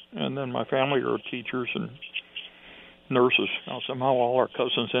school, and then my family are teachers and nurses. Now, somehow all our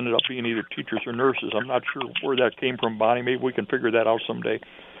cousins ended up being either teachers or nurses. I'm not sure where that came from, Bonnie. Maybe we can figure that out someday.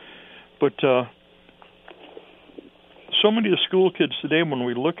 But so many of the school kids today, when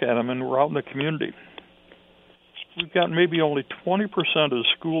we look at them and we're out in the community, we've got maybe only 20% of the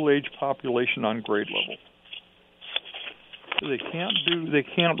school-age population on grade level. They can't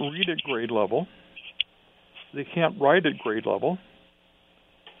read at grade level. They can't write at grade level.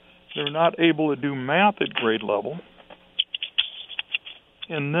 They're not able to do math at grade level.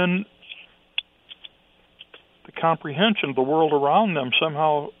 And then the comprehension of the world around them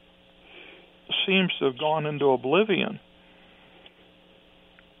somehow seems to have gone into oblivion.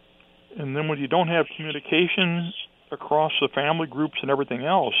 And then when you don't have communication across the family groups and everything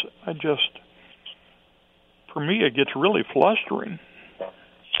else, for me, it gets really flustering.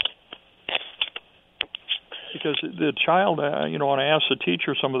 Because the child, when I ask the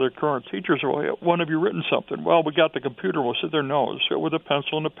teacher, some of their current teachers, well, when have you written something? Well, we got the computer. We'll sit there, no, sit with a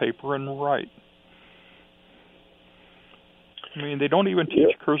pencil and a paper and write. I mean, they don't even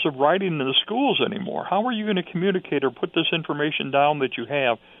teach cursive writing in the schools anymore. How are you going to communicate or put this information down that you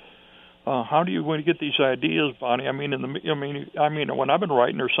have How do you going to get these ideas, Bonnie? I mean, when I've been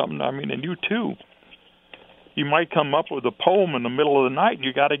writing or something, and you too, you might come up with a poem in the middle of the night, and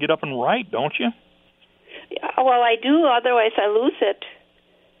you got to get up and write, don't you? Well, I do. Otherwise, I lose it.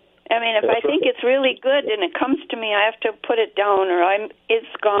 I mean, if I think it's really good and it comes to me, I have to put it down, or it's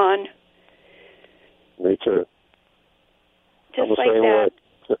gone. Me too. Just like that.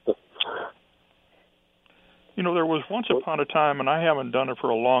 There was once upon a time, and I haven't done it for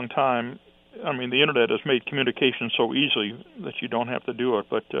a long time. I mean, the Internet has made communication so easy that you don't have to do it.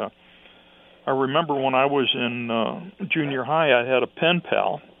 But I remember when I was in junior high, I had a pen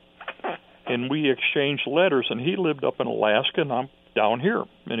pal, and we exchanged letters, and he lived up in Alaska, and I'm down here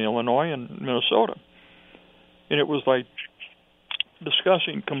in Illinois and Minnesota. And it was like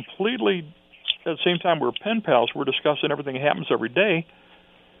discussing completely, at the same time we're pen pals, we're discussing everything that happens every day,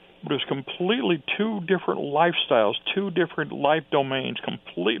 but it's completely two different lifestyles, two different life domains,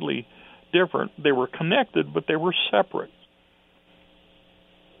 completely different. They were connected, but they were separate.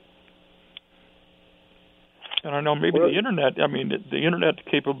 And I know maybe the Internet, the Internet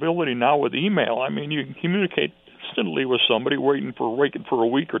capability now with email, you can communicate instantly with somebody waiting for a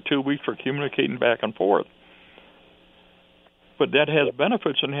week or 2 weeks for communicating back and forth. But that has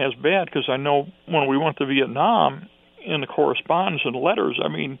benefits and has bad, because I know when we went to Vietnam, in the correspondence and letters,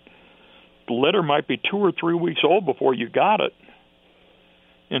 the letter might be 2 or 3 weeks old before you got it.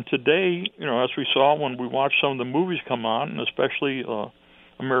 And today, as we saw when we watched some of the movies come on, and especially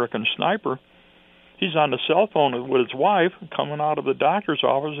American Sniper, he's on the cell phone with his wife, coming out of the doctor's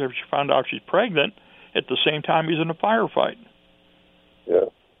office after she found out she's pregnant, at the same time he's in a firefight. Yeah.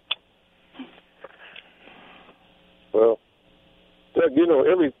 Well, Doug,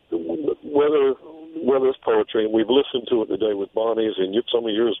 whether it's poetry, and we've listened to it today with Bonnie's and some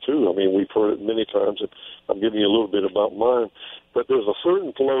of yours too. We've heard it many times, and I'm giving you a little bit about mine. But there's a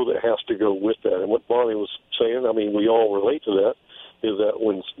certain flow that has to go with that. And what Bonnie was saying, we all relate to that, is that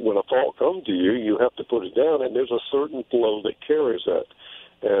when a thought comes to you, you have to put it down, and there's a certain flow that carries that.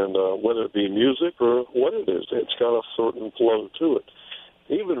 And whether it be music or what it is, it's got a certain flow to it.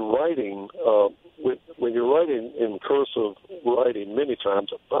 Even writing, when you're writing in cursive writing, many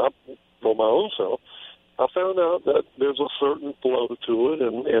times, for my own self, I found out that there's a certain flow to it,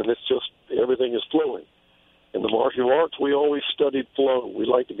 and it's just everything is flowing. In the martial arts, we always studied flow. We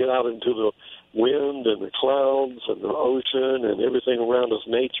like to get out into the wind and the clouds and the ocean and everything around us,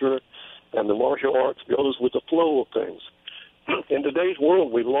 nature, and the martial arts goes with the flow of things. In today's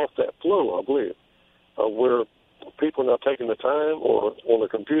world, we've lost that flow, I believe, where people are not taking the time, or on the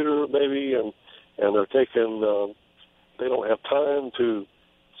computer maybe, and they're taking, they don't have time to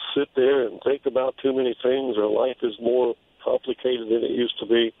sit there and think about too many things. Their life is more complicated than it used to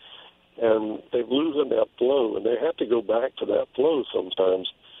be, and they're losing that flow, and they have to go back to that flow sometimes.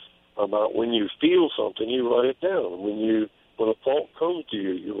 About when you feel something, you write it down. When a thought comes to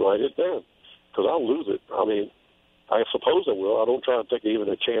you, you write it down, because I'll lose it. I suppose I will. I don't try to take even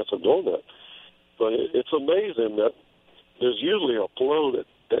a chance of doing that. But it's amazing that there's usually a flow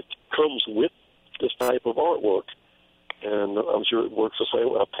that comes with this type of artwork. And I'm sure it works the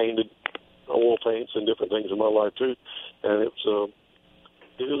same way. I've painted oil paints and different things in my life, too. And it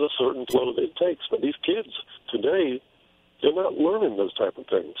is a certain flow that it takes. But these kids today, they're not learning those type of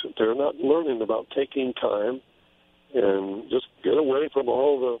things. They're not learning about taking time and just get away from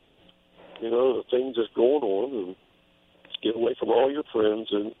all the things that's going on, and get away from all your friends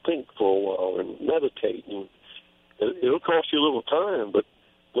and think for a while and meditate. And it'll cost you a little time, but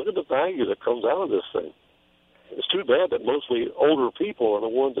look at the value that comes out of this thing. It's too bad that mostly older people are the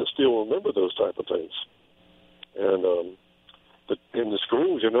ones that still remember those type of things. And but in the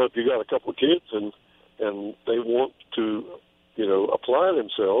schools, if you got a couple of kids and they want to, apply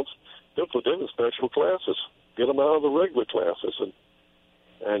themselves, they'll put them in special classes, get them out of the regular classes,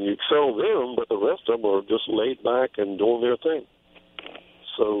 and you excel them, but the rest of them are just laid back and doing their thing.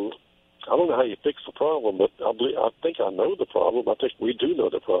 So I don't know how you fix the problem, but I think I know the problem. I think we do know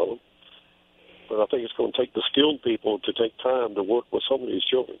the problem. But I think it's going to take the skilled people to take time to work with some of these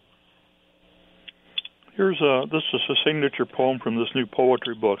children. This is a signature poem from this new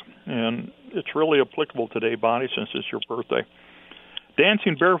poetry book, and it's really applicable today, Bonnie, since it's your birthday.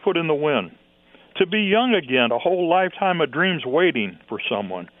 Dancing barefoot in the wind. To be young again, a whole lifetime of dreams waiting for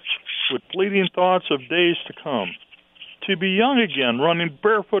someone, with fleeting thoughts of days to come. To be young again, running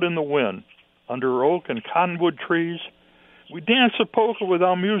barefoot in the wind, under oak and cottonwood trees. We danced a polka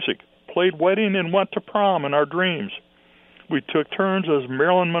without music, played wedding and went to prom in our dreams. We took turns as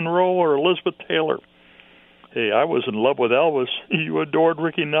Marilyn Monroe or Elizabeth Taylor. Hey, I was in love with Elvis. You adored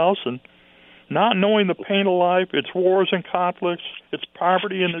Ricky Nelson. not knowing the pain of life, its wars and conflicts, its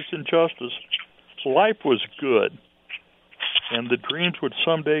poverty and its injustice. Life was good, and the dreams would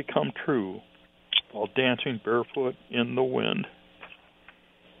someday come true while dancing barefoot in the wind.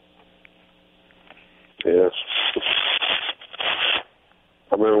 Yes.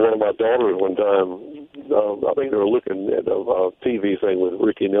 I remember one of my daughters one time, I think they were looking at a TV thing with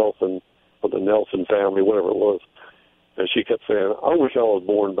Ricky Nelson, or the Nelson family, whatever it was, and she kept saying, I wish I was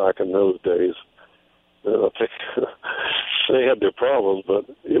born back in those days. And I think they had their problems, but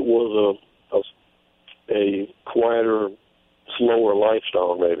it was a quieter, slower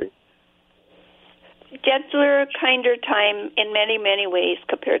lifestyle, maybe. Gentler, kinder time in many, many ways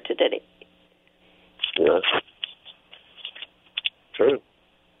compared to today. Yes. True.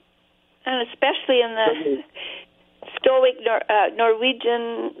 And especially in the Stoic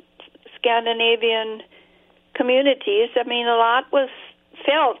Norwegian, Scandinavian communities, I mean, a lot was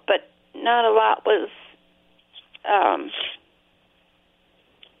felt, but not a lot was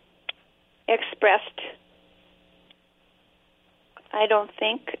expressed. I don't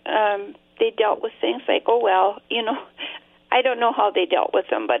think they dealt with things like, oh, well, you know, I don't know how they dealt with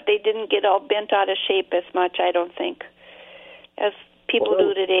them, but they didn't get all bent out of shape as much, I don't think, as people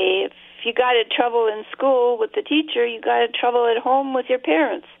do today. If you got in trouble in school with the teacher, you got in trouble at home with your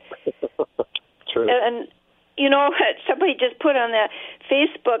parents. True. And you know, somebody just put on the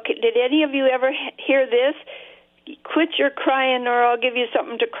Facebook, did any of you ever hear this? Quit your crying or I'll give you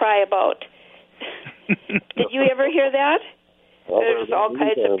something to cry about. Did you ever hear that? There's all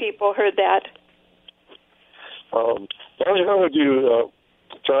kinds of people heard that. How would you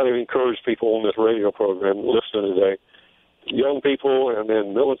try to encourage people on this radio program listening today, young people and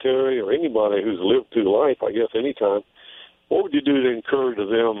then military or anybody who's lived through life, I guess, anytime, what would you do to encourage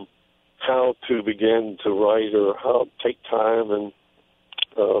them how to begin to write or how to take time and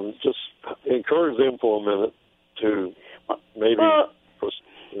just encourage them for a minute to maybe,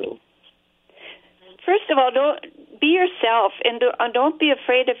 you know. First of all, don't be yourself and don't be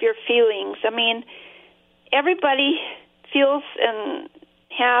afraid of your feelings. I mean, everybody feels and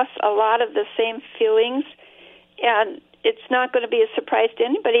has a lot of the same feelings, and it's not going to be a surprise to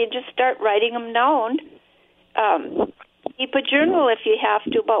anybody. Just start writing them down. Keep a journal if you have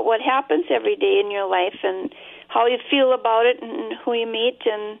to about what happens every day in your life and how you feel about it and who you meet.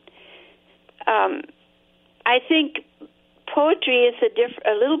 And I think poetry is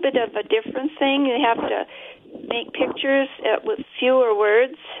a little bit of a different thing. You have to make pictures with fewer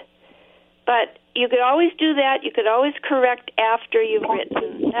words, but you could always do that. You could always correct after you've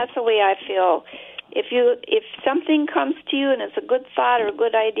written. That's the way I feel. If something comes to you and it's a good thought or a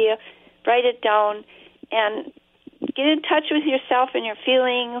good idea, write it down and get in touch with yourself and your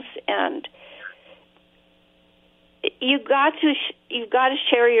feelings. And you've got to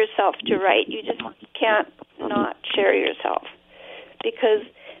share yourself to write. You just can't not share yourself because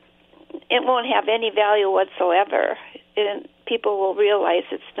it won't have any value whatsoever, and people will realize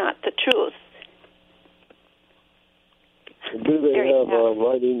it's not the truth. Do they have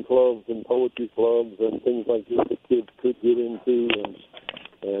writing clubs and poetry clubs and things like this that kids could get into?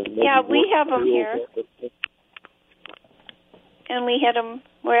 And yeah, we have them here. And we had them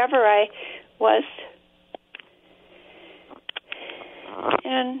wherever I was.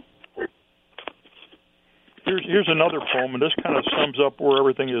 And here's another poem, and this kind of sums up where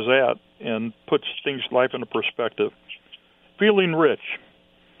everything is at and puts life into perspective. Feeling rich.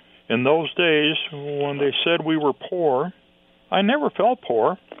 In those days, when they said we were poor, I never felt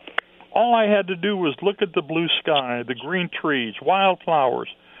poor. All I had to do was look at the blue sky, the green trees, wild flowers,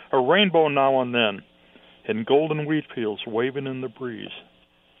 a rainbow now and then, and golden wheat fields waving in the breeze.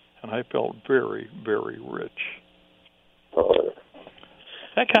 And I felt very, very rich.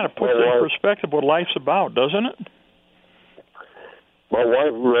 That kind of puts in perspective what life's about, doesn't it? My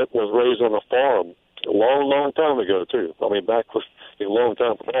wife was raised on a farm a long, long time ago, too. I mean, back was a long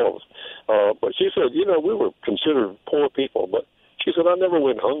time for all of us. But she said, you know, we were considered poor people, but she said, I never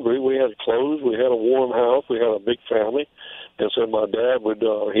went hungry. We had clothes. We had a warm house. We had a big family. And so my dad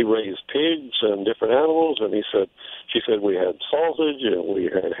he raised pigs and different animals. And she said, we had sausage and we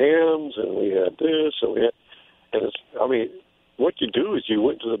had hams and we had this and we had, and it's, I mean, what you do is you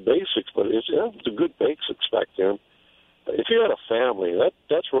went to the basics, but it was the good basics back then. If you had a family,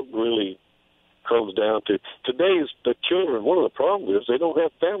 that's what really comes down to. Today's the children, one of the problems is they don't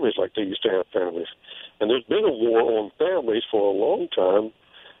have families like they used to have families. And there's been a war on families for a long time,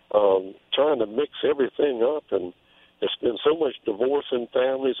 trying to mix everything up. And there's been so much divorce in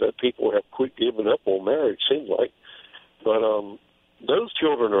families that people have quit giving up on marriage, seems like. But those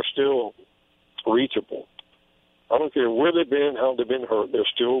children are still reachable. I don't care where they've been, how they've been hurt, they're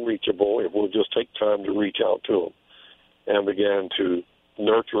still reachable if we'll just take time to reach out to them and begin to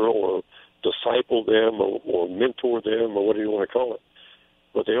nurture or disciple them or mentor them or whatever you want to call it.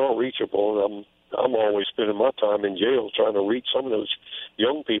 But they are reachable, and I'm always spending my time in jail trying to reach some of those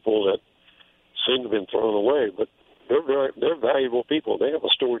young people that seem to have been thrown away. But they're valuable people. They have a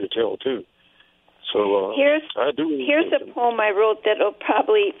story to tell, too. So here's a poem I wrote that will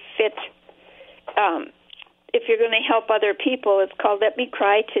probably fit if you're going to help other people. It's called Let Me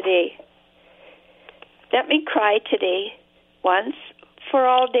Cry Today. Let me cry today, once for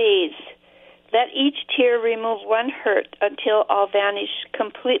all days. Let each tear remove one hurt until all vanish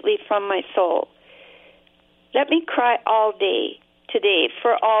completely from my soul. Let me cry all day, today,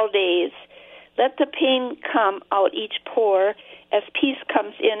 for all days. Let the pain come out each pore as peace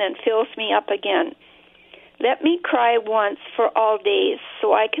comes in and fills me up again. Let me cry once for all days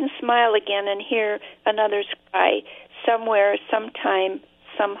so I can smile again and hear another's cry somewhere, sometime,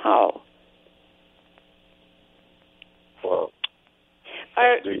 somehow. Wow.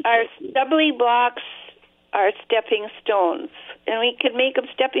 Our stumbling blocks are stepping stones, and we can make them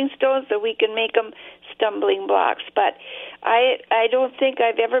stepping stones or we can make them stumbling blocks. But I don't think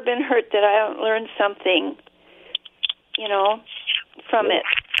I've ever been hurt that I don't learn something, from it.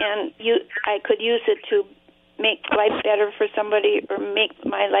 And I could use it to make life better for somebody or make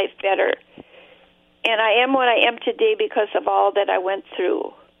my life better. And I am what I am today because of all that I went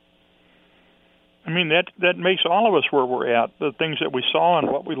through. I mean, that makes all of us where we're at. The things that we saw and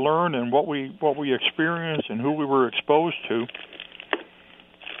what we learned and what we experienced and who we were exposed to.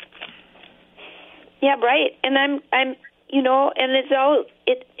 Yeah, right. And I'm and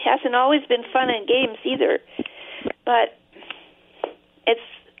it hasn't always been fun and games either. But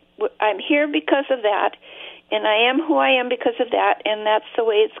I'm here because of that, and I am who I am because of that, and that's the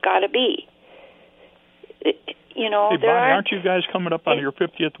way it's got to be. Hey, Bonnie, aren't you guys coming up on your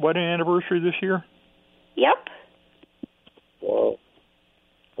 50th wedding anniversary this year? Yep. Wow.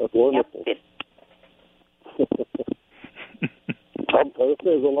 That's wonderful. Yep. That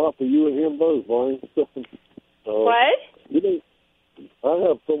says a lot for you and him both, Bonnie. What? I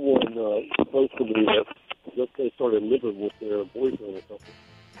have someone close to me that they started living with their boyfriend or something.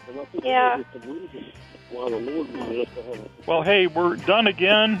 And I think there's some reason why the Lord would let us to have. Well, hey, we're done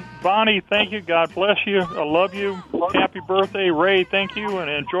again. Bonnie, thank you. God bless you. I love you. Happy birthday. Ray, thank you. And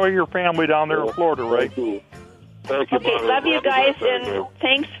enjoy your family down there in Florida, Ray. Thank you, okay, Bonnie. love you guys, and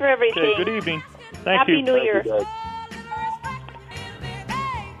thanks for everything. Okay, good evening. Thank Happy you. New Year. Thank you, guys.